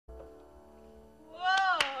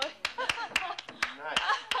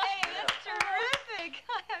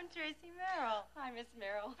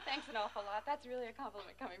Thanks an awful lot. That's really a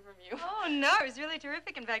compliment coming from you. Oh, no, it was really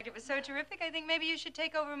terrific. In fact, it was so terrific, I think maybe you should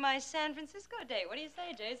take over my San Francisco date. What do you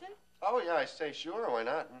say, Jason? Oh, yeah, I say sure. Why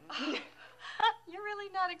not? Mm-hmm. You're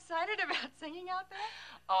really not excited about singing out there?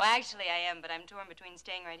 Oh, actually, I am, but I'm torn between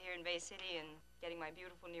staying right here in Bay City and getting my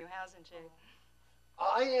beautiful new house in shape.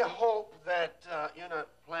 I hope that you're not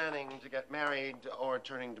planning to get married or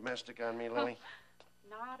turning domestic on me, Lily.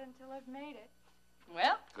 Not until I've made it.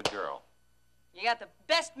 Well, Good girl. you got the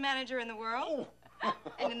best manager in the world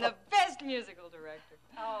and the best musical director.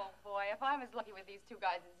 Oh, boy, if I'm as lucky with these two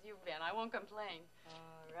guys as you've been, I won't complain.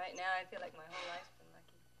 Right now, I feel like my whole life's been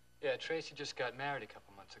lucky. Yeah, Tracy just got married a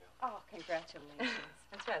couple months ago. Oh, congratulations.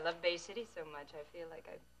 That's why I love Bay City so much. I feel like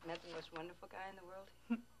I've met the most wonderful guy in the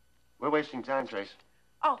world. We're wasting time, Trace.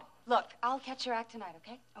 Oh, look, I'll catch your act tonight,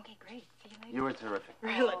 okay? Okay, great. See you later. You were terrific.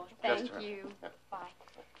 Really? Oh, thank Just you. Yeah. Bye.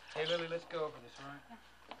 Hey, Lily, let's go over this, all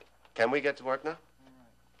right? Can we get to work now?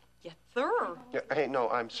 Yes, sir. Yeah, hey, no,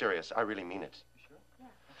 I'm serious. I really mean it. You sure?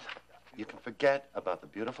 You can forget about the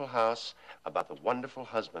beautiful house, about the wonderful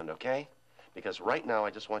husband, okay? Because right now,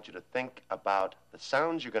 I just want you to think about the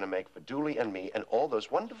sounds you're going to make for Dooley and me and all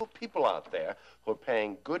those wonderful people out there who are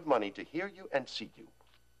paying good money to hear you and see you.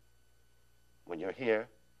 When you're here,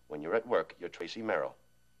 when you're at work, you're Tracy Merrill.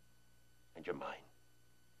 And you're mine.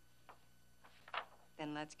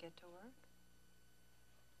 Then let's get to work.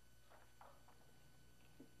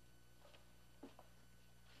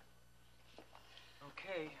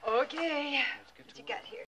 Okay. Okay. Let's get What to you work. got here?